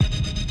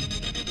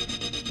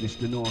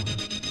Mr. North,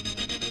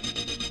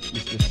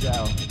 Mr.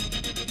 Sal,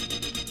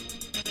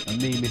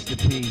 and me, Mr.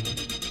 P.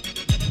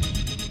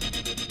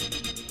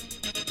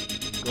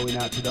 Going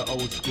out to the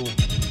old school.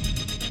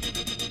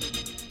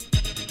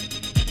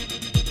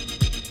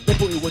 They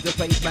thought it was a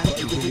face man, but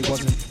it really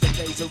wasn't. The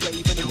days of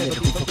raving and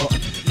never be forgotten.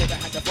 Never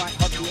had to fight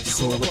hard to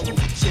explore a bottle.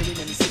 Sharing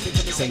and sipping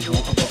from the same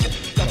water bottle.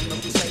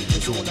 Government was saying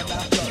it's all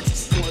about love.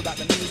 More about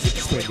the music,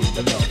 spreading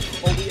the love.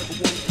 All we ever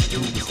wanted to do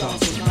was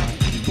dance all night.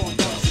 Keep on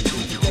dancing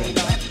through the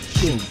daylight.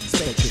 Shoom,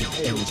 spectrum,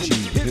 energy,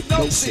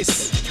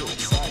 hypnosis.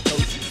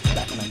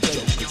 Batman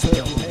jokers,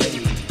 purple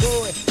haze.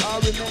 Boy, I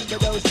remember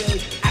those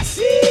days.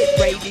 Acid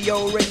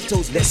radio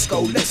rentals. Let's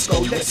go, let's go,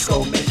 let's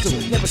go mental.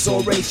 Never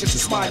saw race, just a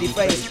smiley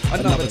face.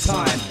 Another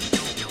time.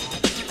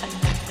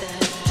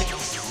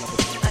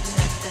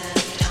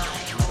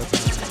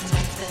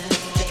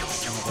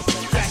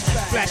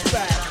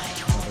 Flashback.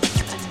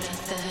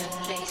 Another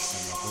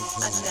place,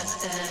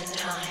 another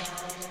time.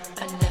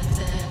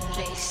 Another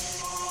place,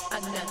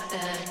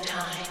 another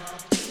time.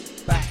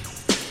 Back.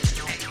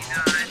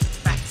 89,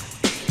 back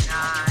to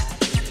 89,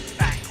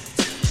 back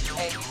to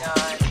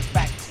 89,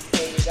 Back to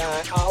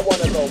 89. I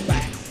wanna go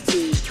back to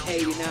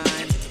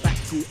 89. Back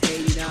to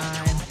 89.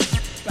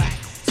 Back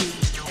to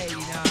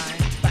 89.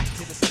 Back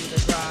to the scene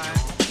of crime.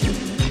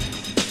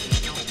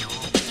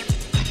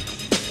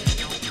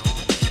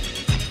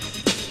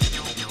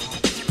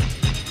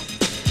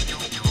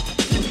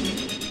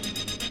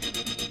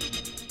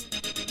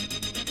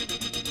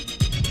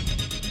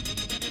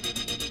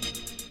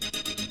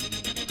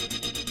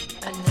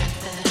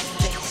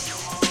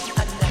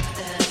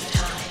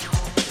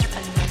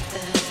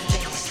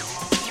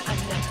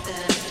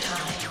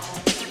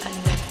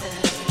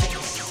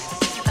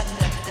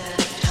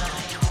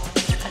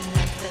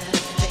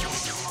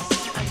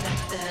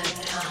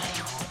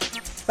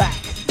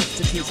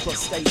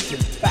 Station,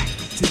 back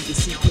to the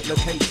secret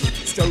location.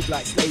 Strobe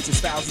lights, lasers,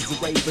 thousands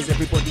of ravers.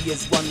 Everybody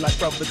is one like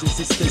brothers and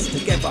sisters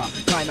together.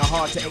 Kinda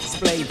hard to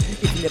explain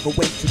if you never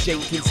went to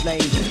Jenkins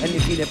Lane, and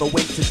if you never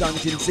went to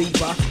Dungeons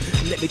either.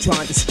 Let me try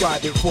and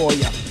describe it for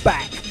you.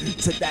 Back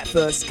to that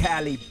first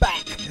Cali,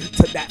 back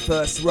to that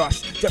first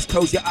rush. Just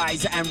close your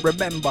eyes and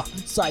remember.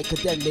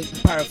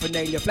 Psychedelic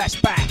paraphernalia,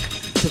 flashback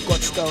to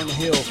Godstone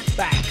Hill.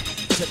 Back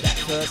to that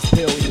first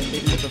pill in the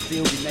middle of a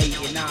field in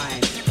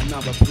 89.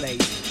 Another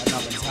place,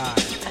 another time.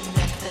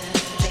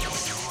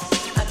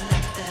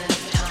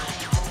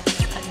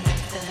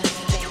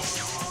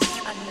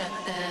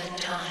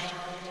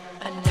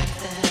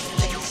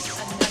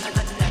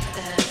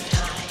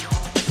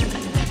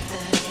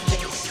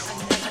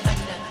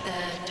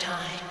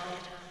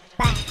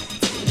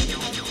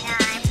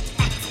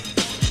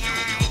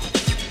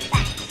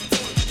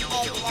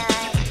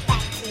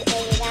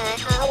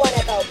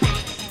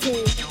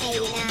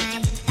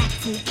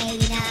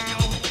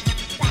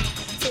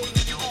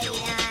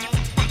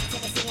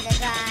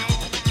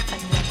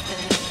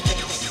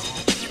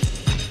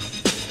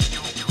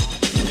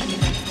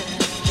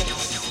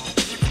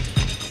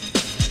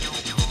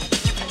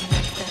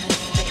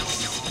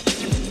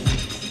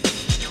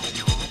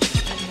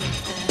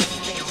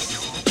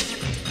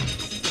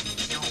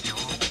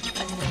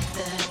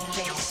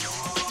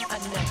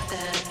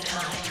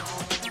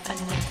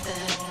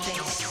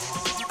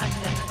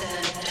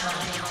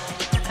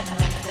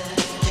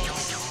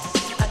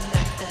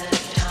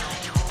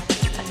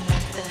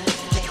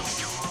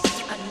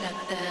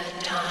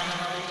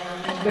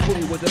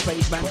 Everybody was a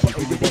phase man, but it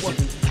really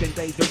wasn't. Then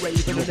days of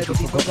raving and never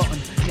be forgotten.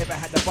 Never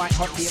had to fight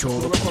hardly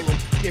explore a quarrel.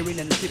 Steering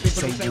and sipping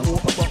from the same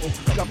water bottle.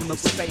 Government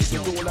was saying it's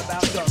all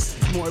about us.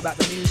 More about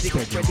the music,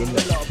 spreading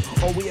the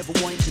love. All we ever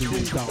wanted to do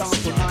was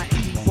dance all night.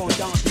 Keep on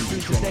dancing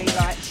through the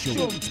daylight.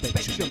 Shoom,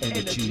 spectrum,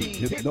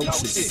 energy,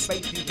 hypnosis.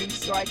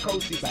 Face-induced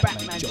psychosis,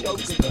 Batman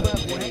jokers,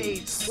 purple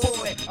haze.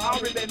 Boy, I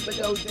remember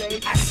those days.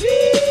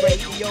 Acid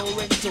radio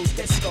rentals.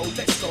 Let's go,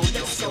 let's go,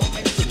 let's go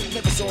mental.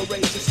 Never saw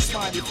race, just a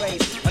smiley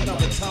face.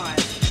 Another time.